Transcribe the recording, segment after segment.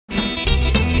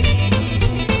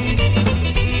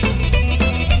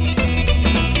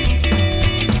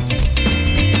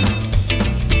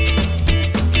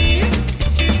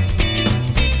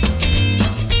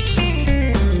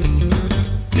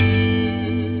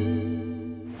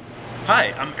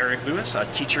Hi, I'm Eric Lewis, a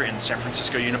teacher in San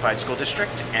Francisco Unified School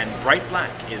District, and bright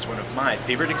black is one of my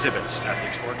favorite exhibits at the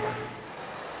Exploratorium.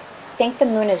 Think the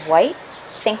moon is white?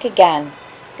 Think again.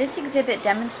 This exhibit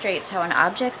demonstrates how an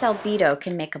object's albedo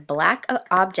can make a black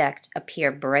object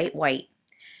appear bright white.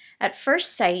 At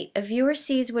first sight, a viewer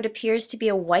sees what appears to be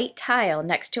a white tile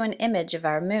next to an image of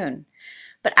our moon.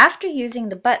 But after using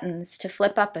the buttons to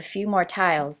flip up a few more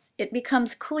tiles, it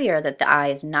becomes clear that the eye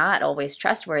is not always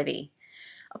trustworthy.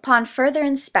 Upon further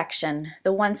inspection,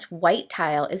 the once white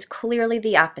tile is clearly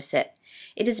the opposite.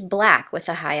 It is black with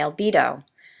a high albedo.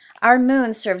 Our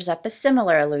moon serves up a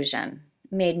similar illusion.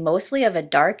 Made mostly of a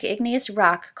dark igneous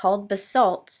rock called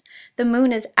basalt, the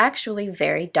moon is actually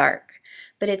very dark,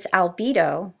 but its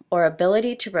albedo, or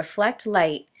ability to reflect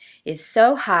light, is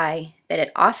so high that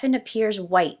it often appears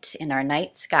white in our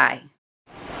night sky.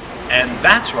 And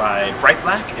that's why bright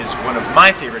black is one of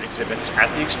my favorite exhibits at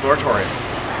the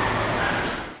Exploratorium.